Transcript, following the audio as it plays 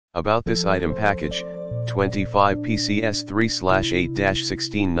About this item package, 25 PCS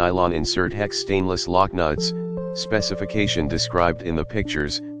 3/8-16 nylon insert hex stainless lock nuts, specification described in the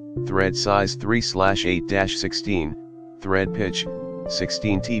pictures, thread size 3/8-16, thread pitch,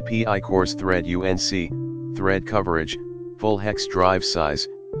 16 TPI coarse thread UNC, thread coverage, full hex drive size,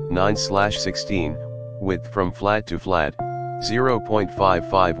 9/16, width from flat to flat,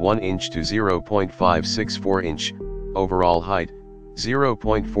 0.551 inch to 0.564 inch, overall height,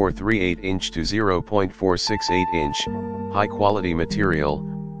 0.438 inch to 0.468 inch, high quality material,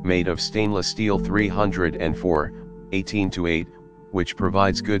 made of stainless steel 304, 18-8, which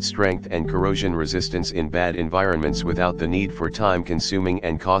provides good strength and corrosion resistance in bad environments without the need for time consuming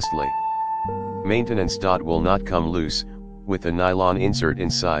and costly maintenance. Will not come loose. With a nylon insert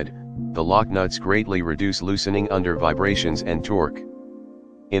inside, the lock nuts greatly reduce loosening under vibrations and torque.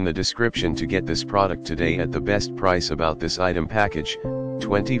 In the description to get this product today at the best price. About this item package,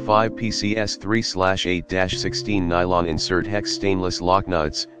 25 PCS 3/8-16 nylon insert hex stainless lock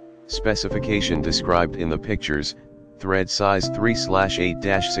nuts, specification described in the pictures, thread size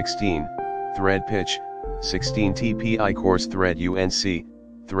 3/8-16, thread pitch, 16 TPI coarse thread UNC,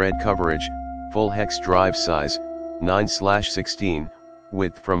 thread coverage, full hex drive size, 9/16,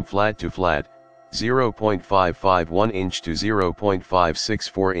 width from flat to flat, 0.551 inch to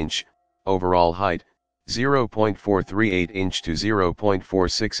 0.564 inch, overall height, 0.438 inch to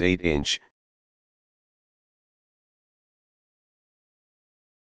 0.468 inch,